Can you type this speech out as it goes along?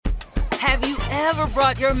Have you ever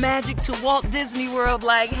brought your magic to Walt Disney World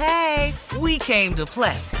like, hey, we came to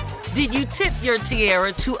play? Did you tip your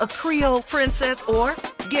tiara to a Creole princess or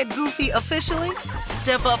get goofy officially?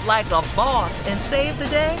 Step up like a boss and save the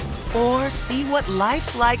day? Or see what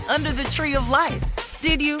life's like under the tree of life?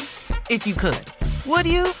 Did you? If you could. Would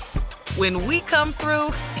you? When we come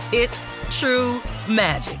through, it's true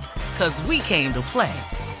magic. 'Cause we came to play.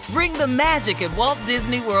 Bring the magic at Walt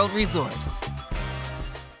Disney World Resort.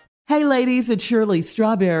 Hey ladies, it's Shirley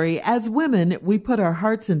Strawberry. As women, we put our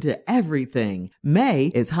hearts into everything.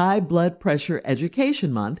 May is High Blood Pressure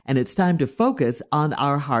Education Month, and it's time to focus on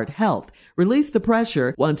our heart health. Release the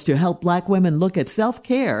Pressure wants to help Black women look at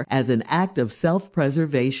self-care as an act of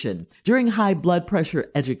self-preservation. During High Blood Pressure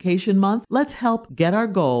Education Month, let's help get our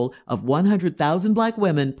goal of 100,000 Black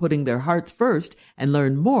women putting their hearts first and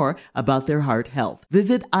learn more about their heart health.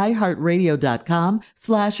 Visit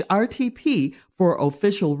iHeartRadio.com/RTP for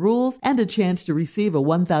official rules and a chance to receive a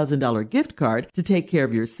 $1,000 gift card to take care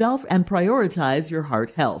of yourself and prioritize your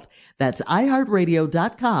heart health. That's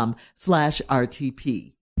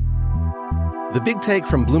iHeartRadio.com/RTP. The Big Take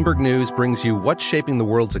from Bloomberg News brings you what's shaping the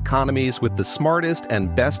world's economies with the smartest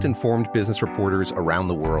and best-informed business reporters around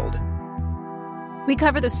the world. We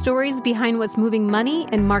cover the stories behind what's moving money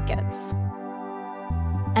and markets,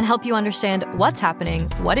 and help you understand what's happening,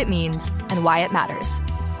 what it means, and why it matters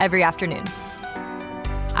every afternoon.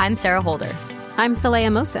 I'm Sarah Holder. I'm Saleha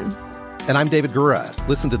Mohsin. And I'm David Gura.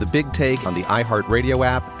 Listen to The Big Take on the iHeartRadio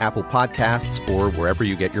app, Apple Podcasts, or wherever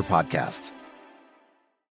you get your podcasts.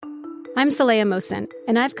 I'm Saleha Mohsin,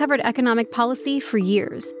 and I've covered economic policy for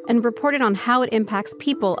years and reported on how it impacts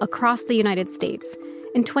people across the United States.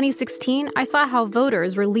 In 2016, I saw how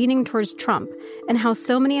voters were leaning towards Trump and how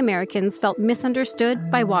so many Americans felt misunderstood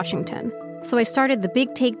by Washington. So I started The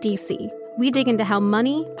Big Take DC. We dig into how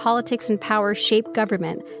money, politics, and power shape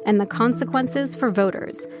government and the consequences for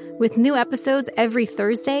voters. With new episodes every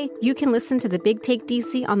Thursday, you can listen to The Big Take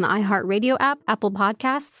DC on the iHeartRadio app, Apple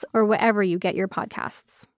Podcasts, or wherever you get your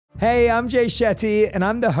podcasts. Hey, I'm Jay Shetty, and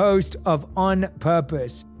I'm the host of On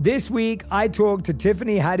Purpose. This week, I talked to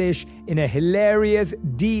Tiffany Haddish in a hilarious,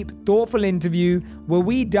 deep, thoughtful interview where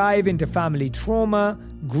we dive into family trauma,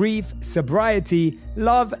 grief, sobriety,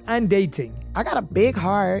 love, and dating. I got a big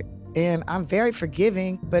heart. And I'm very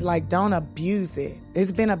forgiving, but don't abuse it.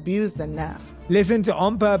 It's been abused enough. Listen to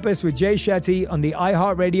On Purpose with Jay Shetty on the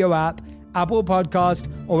iHeartRadio app, Apple Podcast,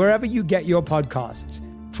 or wherever you get your podcasts.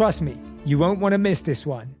 Trust me, you won't want to miss this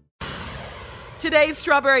one. Today's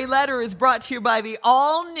Strawberry Letter is brought to you by the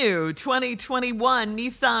all-new 2021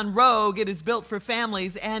 Nissan Rogue. It is built for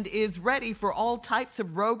families and is ready for all types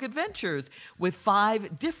of Rogue adventures with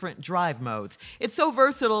 5 different drive modes. It's so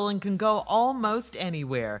versatile and can go almost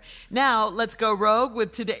anywhere. Now, let's go Rogue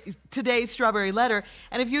with today's Strawberry Letter.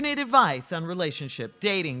 And if you need advice on relationship,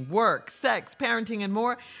 dating, work, sex, parenting, and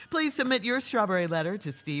more, please submit your Strawberry Letter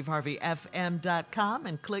to steveharveyfm.com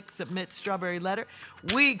and click Submit Strawberry Letter.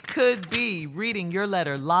 We could be reading your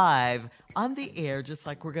letter live on the air, just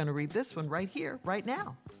like we're going to read this one right here, right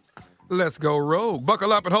now. Let's go Rogue.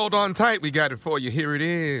 Buckle up and hold on tight. We got it for you. Here it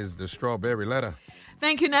is, the Strawberry Letter.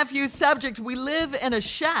 Thank you, nephew. Subject: we live in a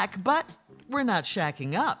shack, but we're not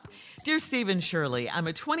shacking up. Dear Steve and Shirley, I'm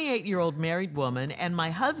a 28-year-old married woman, and my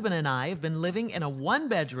husband and I have been living in a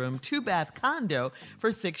 1-bedroom, 2-bath condo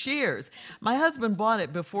for 6 years. My husband bought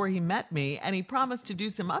it before he met me, and he promised to do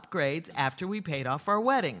some upgrades after we paid off our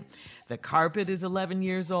wedding. The carpet is 11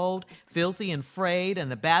 years old, filthy and frayed,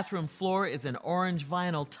 and the bathroom floor is an orange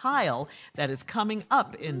vinyl tile that is coming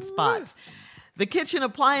up in spots. The kitchen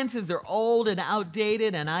appliances are old and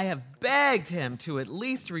outdated, and I have begged him to at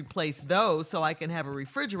least replace those so I can have a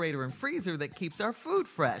refrigerator and freezer that keeps our food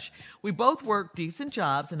fresh. We both work decent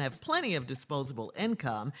jobs and have plenty of disposable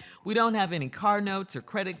income. We don't have any car notes or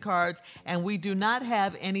credit cards, and we do not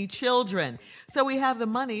have any children. So we have the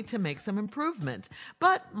money to make some improvements.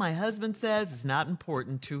 But my husband says it's not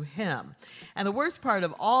important to him. And the worst part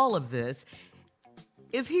of all of this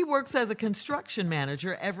is he works as a construction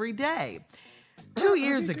manager every day. 2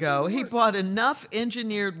 years ago, he bought enough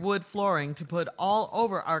engineered wood flooring to put all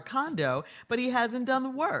over our condo, but he hasn't done the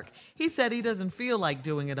work. He said he doesn't feel like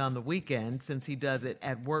doing it on the weekend since he does it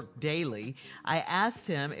at work daily. I asked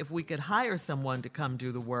him if we could hire someone to come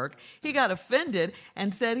do the work. He got offended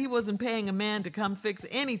and said he wasn't paying a man to come fix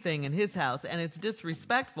anything in his house, and it's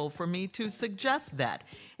disrespectful for me to suggest that.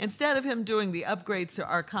 Instead of him doing the upgrades to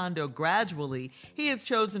our condo gradually, he has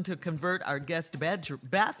chosen to convert our guest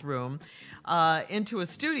bathroom into a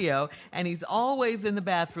studio, and he's always in the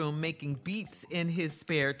bathroom making beats in his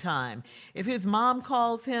spare time. If his mom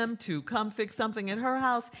calls him to to come fix something at her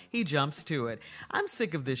house, he jumps to it. I'm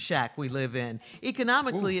sick of this shack we live in.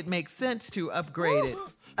 Economically, it makes sense to upgrade it.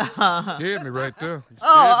 Scared me right there.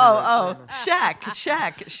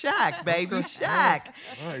 Shack, baby, shack.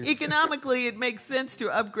 Right. Economically, it makes sense to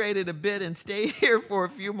upgrade it a bit and stay here for a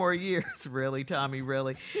few more years. Really, Tommy,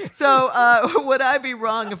 really. So would I be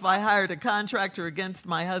wrong if I hired a contractor against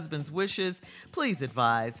my husband's wishes? Please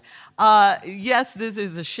advise. Yes, this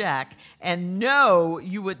is a shack, and no,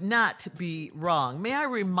 you would not be wrong. May I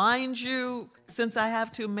remind you, since I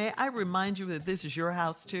have to, may I remind you that this is your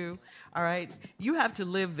house too? All right, you have to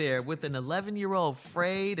live there with an 11-year-old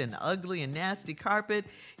frayed and ugly and nasty carpet.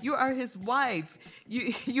 You are his wife.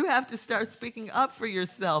 You have to start speaking up for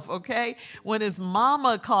yourself, okay? When his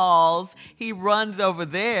mama calls, he runs over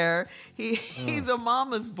there. He's a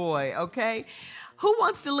mama's boy, okay? Who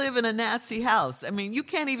wants to live in a nasty house? I mean, you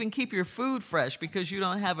can't even keep your food fresh because you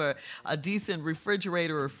don't have a decent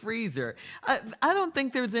refrigerator or freezer. I don't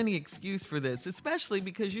think there's any excuse for this, especially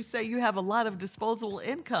because you say you have a lot of disposable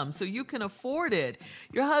income, so you can afford it.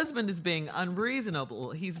 Your husband is being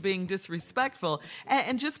unreasonable. He's being disrespectful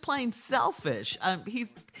and just plain selfish. He's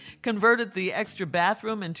converted the extra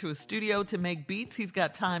bathroom into a studio to make beats. He's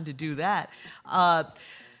got time to do that.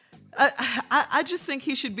 I just think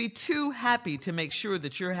he should be too happy to make sure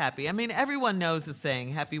that you're happy. I mean, everyone knows the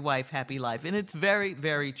saying, happy wife, happy life, and it's very,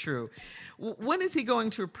 very true. When is he going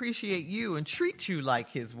to appreciate you and treat you like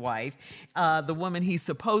his wife, the woman he's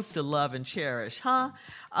supposed to love and cherish, huh?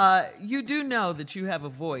 You do know that you have a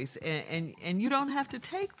voice, and you don't have to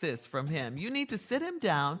take this from him. You need to sit him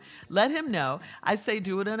down, let him know. I say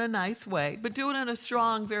do it in a nice way, but do it in a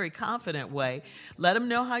strong, very confident way. Let him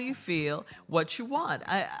know how you feel, what you want.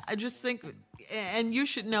 I just think, and you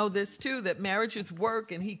should know this too, that marriage is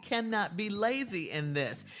work, and he cannot be lazy in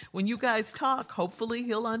this. When you guys talk, hopefully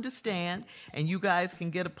he'll understand, and you guys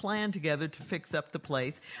can get a plan together to fix up the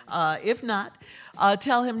place. If not,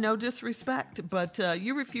 tell him no disrespect, but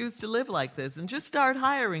you refuse to live like this, and just start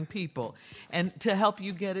hiring people and to help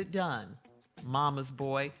you get it done. Mama's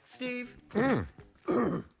boy. Steve? Well,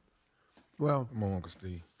 Come on, Uncle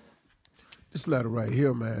Steve. this letter right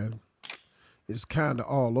here, man, is kind of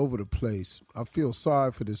all over the place. I feel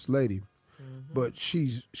sorry for this lady, but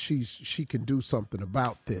she can do something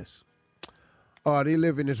about this. They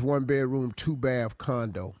live in this 1-bedroom, 2-bath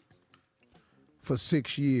condo for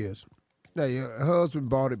 6 years. Now, your husband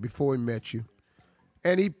bought it before he met you,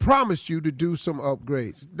 and he promised you to do some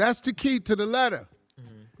upgrades. That's the key to the letter.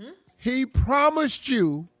 He promised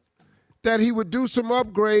you that he would do some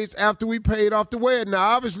upgrades after we paid off the wedding. Now,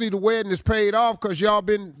 obviously, the wedding is paid off because y'all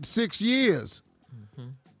been 6 years.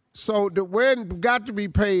 So the wedding got to be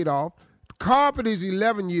paid off. The carpet is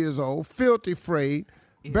 11 years old, filthy frayed.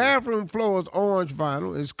 Bathroom floor is orange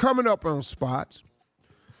vinyl. It's coming up on spots.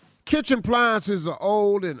 Kitchen appliances are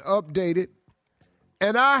old and updated.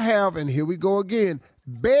 And I have, and here we go again,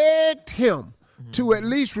 begged him to at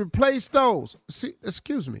least replace those. See,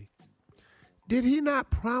 excuse me. Did he not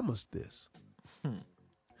promise this?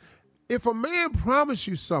 If a man promised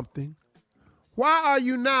you something, why are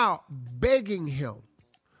you now begging him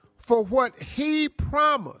for what he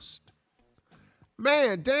promised?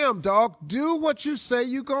 Man, damn, dog, do what you say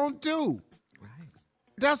you're going to do. Right.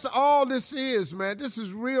 That's all this is, man. This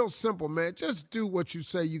is real simple, man. Just do what you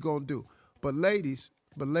say you're going to do. But ladies,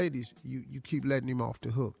 you keep letting him off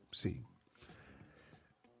the hook, see.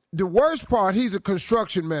 The worst part, he's a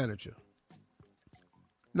construction manager.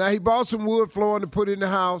 Now, he bought some wood flooring to put in the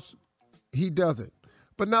house. He doesn't.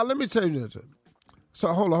 But now, let me tell you this.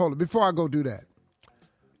 So, hold on. Before I go do that.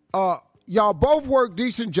 Y'all both work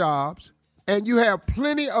decent jobs, and you have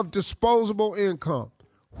plenty of disposable income.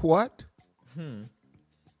 What? You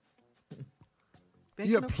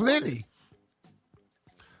have plenty.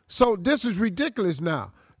 So, this is ridiculous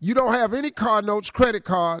now. You don't have any car notes, credit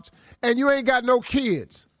cards, and you ain't got no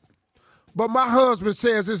kids. But my husband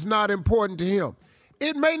says it's not important to him.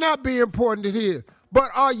 It may not be important to him, but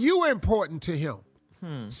are you important to him?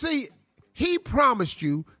 See, he promised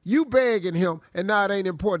you begging him, and now it ain't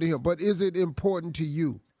important to him. But is it important to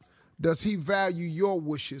you? Does he value your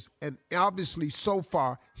wishes? And obviously, so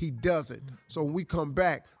far, he doesn't. So when we come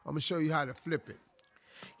back, I'm going to show you how to flip it.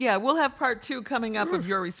 Yeah, we'll have part 2 coming up of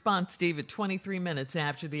your response, Steve, at 23 minutes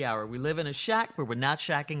after the hour. We live in a shack, but we're not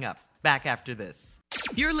shacking up. Back after this.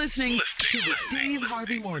 You're listening to the Steve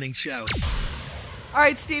Harvey Morning Show. All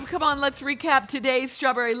right, Steve, come on. Let's recap today's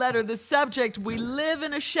Strawberry Letter. The subject, we live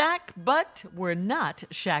in a shack, but we're not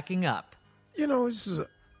shacking up. You know, this is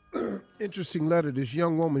an interesting letter. This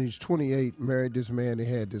young woman, he's 28, married this man. They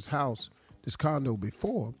had this house, this condo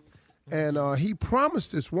before. And he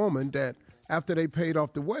promised this woman that after they paid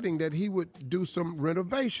off the wedding that he would do some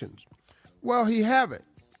renovations. Well, he haven't.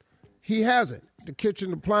 He hasn't. The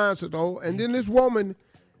kitchen appliances, though. And then this woman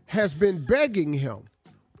has been begging him.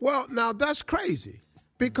 Well, now that's crazy.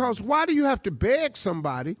 Because why do you have to beg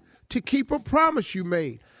somebody to keep a promise you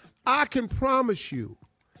made? I can promise you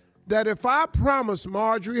that if I promise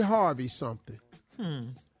Marjorie Harvey something,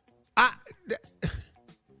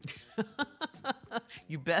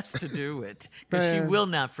 You best to do it, because she will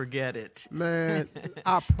not forget it. Man,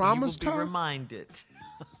 I promised you will be her. reminded.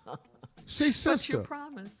 See, sister, But you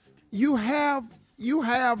promised. you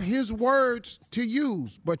have his words to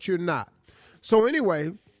use, but you're not. So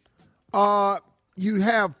anyway, you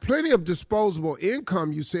have plenty of disposable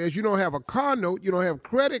income, you says. You don't have a car note. You don't have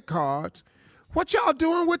credit cards. What y'all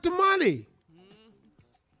doing with the money?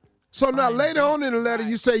 So now later on in the letter,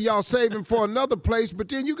 you say y'all saving for another place, but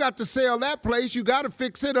then you got to sell that place. You got to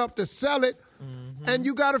fix it up to sell it, and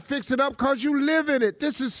you got to fix it up because you live in it.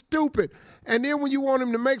 This is stupid. And then when you want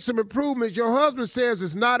him to make some improvements, your husband says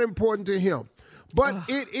it's not important to him. But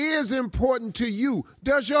it is important to you.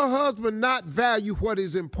 Does your husband not value what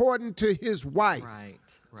is important to his wife?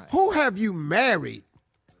 Right. Who have you married?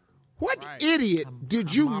 What idiot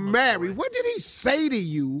did you marry? What did he say to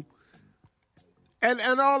you? And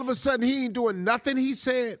all of a sudden he ain't doing nothing. He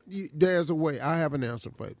said, there's a way. I have an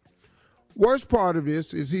answer for you. Worst part of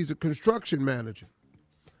this is he's a construction manager.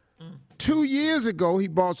 2 years ago, he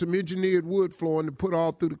bought some engineered wood flooring to put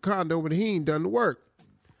all through the condo, but he ain't done the work.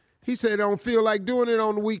 He said, I don't feel like doing it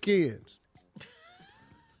on the weekends.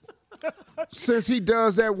 Since he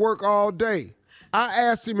does that work all day. I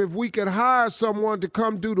asked him if we could hire someone to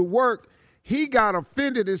come do the work. He got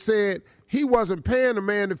offended and said he wasn't paying a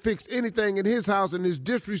man to fix anything in his house, and it's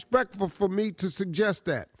disrespectful for me to suggest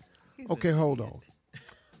that. Okay, hold on.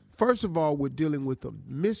 First of all, we're dealing with a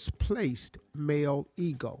misplaced male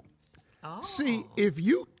ego. See, if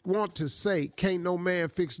you want to say, can't no man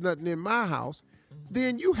fix nothing in my house,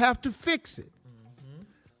 then you have to fix it.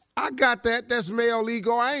 I got that. That's male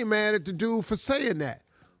ego. I ain't mad at the dude for saying that.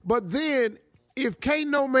 But then, if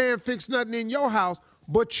can't no man fix nothing in your house,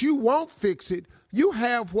 but you won't fix it, you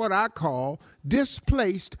have what I call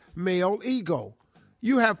displaced male ego.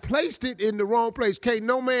 You have placed it in the wrong place. Can't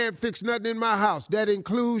no man fix nothing in my house. That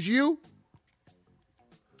includes you.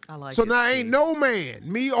 I like so it, now Steve. ain't no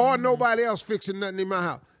man, me or nobody else, fixing nothing in my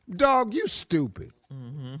house. Dog, you stupid.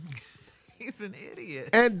 He's an idiot.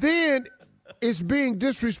 And then it's being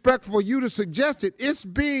disrespectful for you to suggest it. It's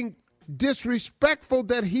being disrespectful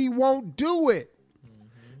that he won't do it.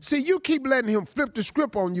 See, you keep letting him flip the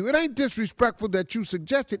script on you. It ain't disrespectful that you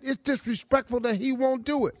suggest it. It's disrespectful that he won't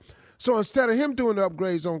do it. So instead of him doing the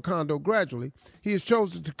upgrades on condo gradually, he has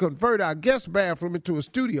chosen to convert our guest bathroom into a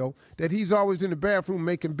studio that he's always in the bathroom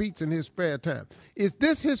making beats in his spare time. Is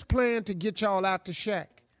this his plan to get y'all out the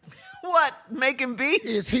shack? What? Making beats?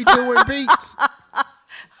 Is he doing beats?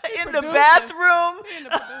 In the bathroom?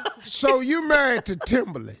 So you married to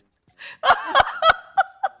Timberland.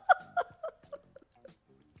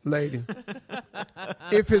 Lady,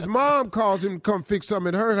 if his mom calls him to come fix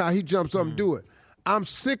something in her house, he jumps up and do it. I'm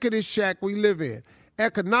sick of this shack we live in.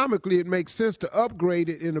 Economically, it makes sense to upgrade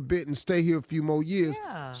it in a bit and stay here a few more years.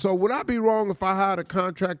 Yeah. So would I be wrong if I hired a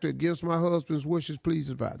contractor against my husband's wishes? Please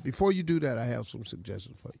advise. Before you do that, I have some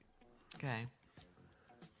suggestions for you. Okay.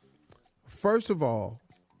 First of all,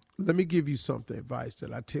 let me give you something advice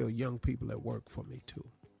that I tell young people that work for me too.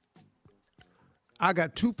 I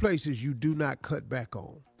got two places you do not cut back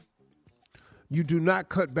on. You do not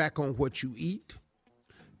cut back on what you eat,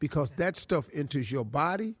 because that stuff enters your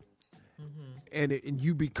body and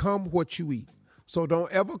you become what you eat. So don't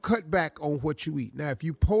ever cut back on what you eat. Now, if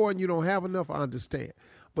you poor and you don't have enough, I understand.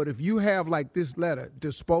 But if you have, like this letter,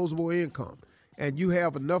 disposable income, and you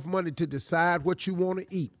have enough money to decide what you want to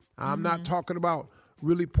eat, I'm not talking about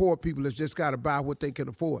really poor people that's just got to buy what they can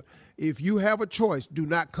afford. If you have a choice, do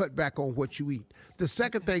not cut back on what you eat. The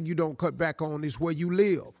second thing you don't cut back on is where you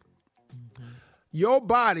live. Your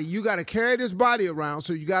body, you got to carry this body around,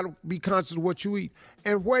 so you got to be conscious of what you eat.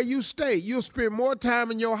 And where you stay, you'll spend more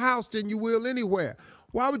time in your house than you will anywhere.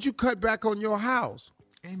 Why would you cut back on your house?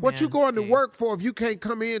 Amen, What you going to Steve. work for if you can't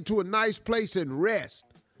come into a nice place and rest?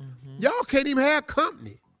 Y'all can't even have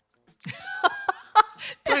company.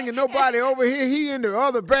 Bringing nobody over here. He in the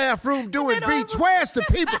other bathroom doing beats. Where's the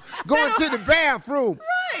people going to the bathroom?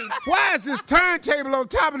 Right. Why is this turntable on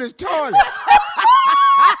top of this toilet?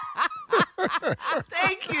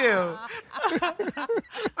 Thank you.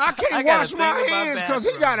 I can't gotta wash my think about hands because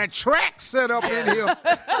he got a track set up in here.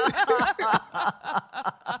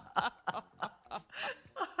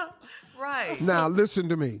 Right. Now, listen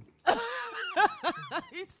to me.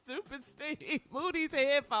 He's stupid, Steve.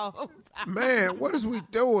 headphones. Man, what is we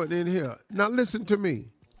doing in here? Now listen to me.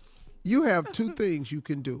 You have two things you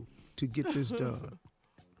can do to get this done.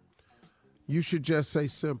 You should just say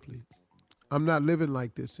simply, I'm not living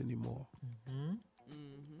like this anymore.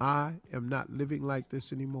 I am not living like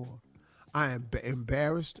this anymore. I am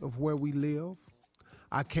embarrassed of where we live.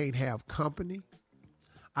 I can't have company.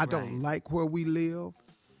 I don't like where we live.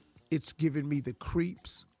 It's giving me the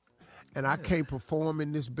creeps. And I can't perform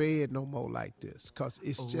in this bed no more like this because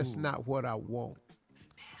it's just not what I want.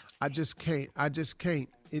 I just can't. I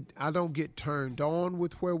don't get turned on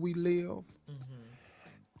with where we live.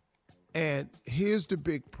 And here's the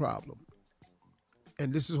big problem.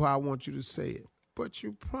 And this is why I want you to say it. But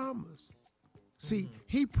you promised. See,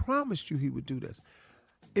 he promised you he would do this.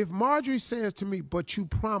 If Marjorie says to me, but you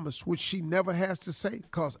promised, which she never has to say,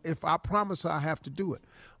 because if I promise her, I have to do it.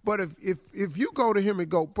 But if you go to him and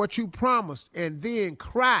go, but you promised, and then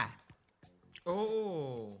cry.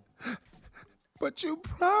 Oh. But you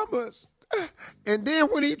promised. And then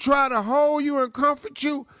when he try to hold you and comfort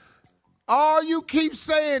you, all you keep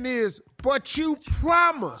saying is, but you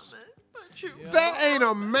promised. That ain't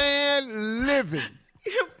a man living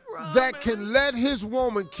that can let his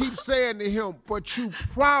woman keep saying to him, but you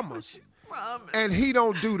promised. And he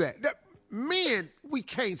don't do that. Men, we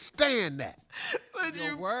can't stand that. But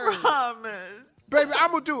you promised. Baby, I'm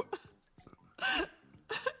going to do it.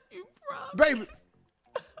 You promised. Baby.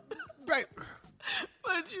 But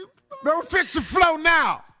you promised. Baby, fix the flow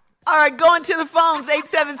now. All right, going to the phones,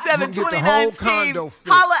 877-29-STEVE.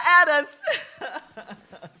 Holla at us.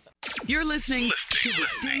 You're listening to the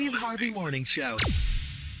Steve Harvey Morning Show.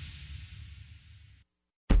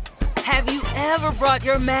 Have you ever brought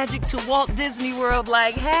your magic to Walt Disney World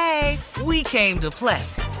like, hey, we came to play?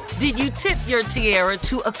 Did you tip your tiara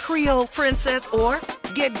to a Creole princess or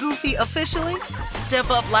get goofy officially?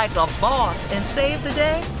 Step up like a boss and save the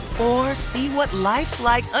day? Or see what life's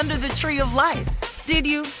like under the tree of life? Did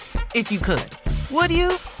you? If you could. Would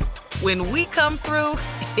you? When we come through,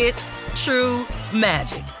 it's true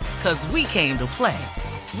magic. 'Cause we came to play.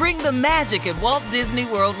 Bring the magic at Walt Disney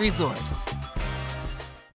World Resort.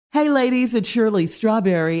 Hey ladies, it's Shirley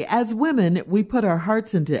Strawberry. As women, we put our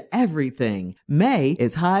hearts into everything. May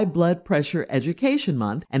is High Blood Pressure Education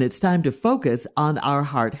Month, and it's time to focus on our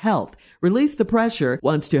heart health. Release the Pressure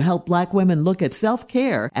wants to help Black women look at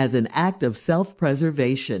self-care as an act of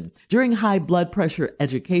self-preservation. During High Blood Pressure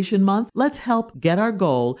Education Month, let's help get our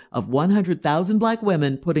goal of 100,000 Black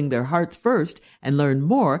women putting their hearts first and learn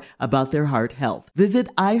more about their heart health.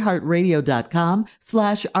 Visit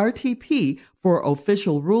iHeartRadio.com/RTP for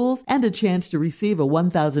official rules and a chance to receive a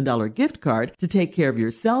 $1,000 gift card to take care of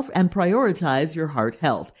yourself and prioritize your heart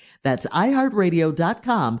health. That's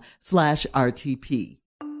iHeartRadio.com/RTP.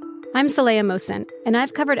 I'm Saleha Mohsin, and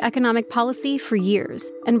I've covered economic policy for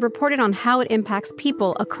years and reported on how it impacts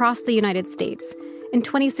people across the United States. In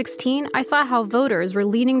 2016, I saw how voters were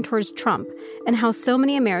leaning towards Trump and how so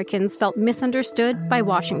many Americans felt misunderstood by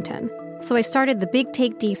Washington. So I started The Big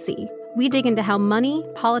Take DC. We dig into how money,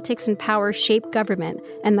 politics, and power shape government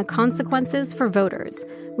and the consequences for voters.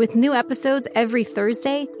 With new episodes every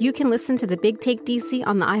Thursday, you can listen to The Big Take DC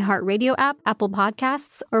on the iHeartRadio app, Apple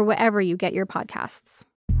Podcasts, or wherever you get your podcasts.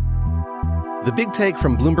 The Big Take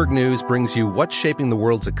from Bloomberg News brings you what's shaping the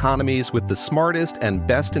world's economies with the smartest and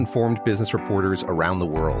best-informed business reporters around the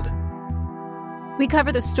world. We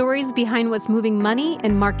cover the stories behind what's moving money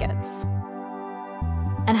and markets,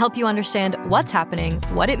 and help you understand what's happening,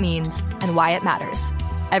 what it means, and why it matters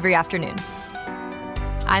every afternoon.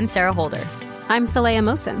 I'm Sarah Holder. I'm Saleha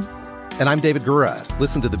Mohsin. And I'm David Gura.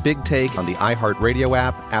 Listen to The Big Take on the iHeartRadio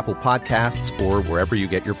app, Apple Podcasts, or wherever you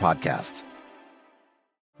get your podcasts.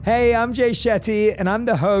 Hey, I'm Jay Shetty, and I'm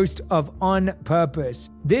the host of On Purpose.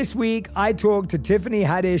 This week, I talked to Tiffany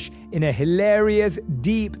Haddish in a hilarious,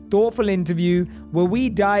 deep, thoughtful interview where we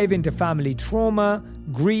dive into family trauma,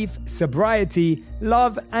 grief, sobriety,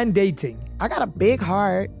 love, and dating. I got a big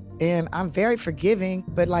heart, and I'm very forgiving,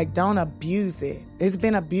 but don't abuse it. It's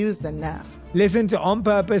been abused enough. Listen to On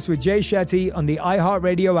Purpose with Jay Shetty on the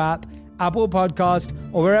iHeartRadio app, Apple Podcast,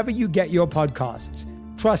 or wherever you get your podcasts.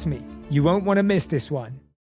 Trust me, you won't want to miss this one.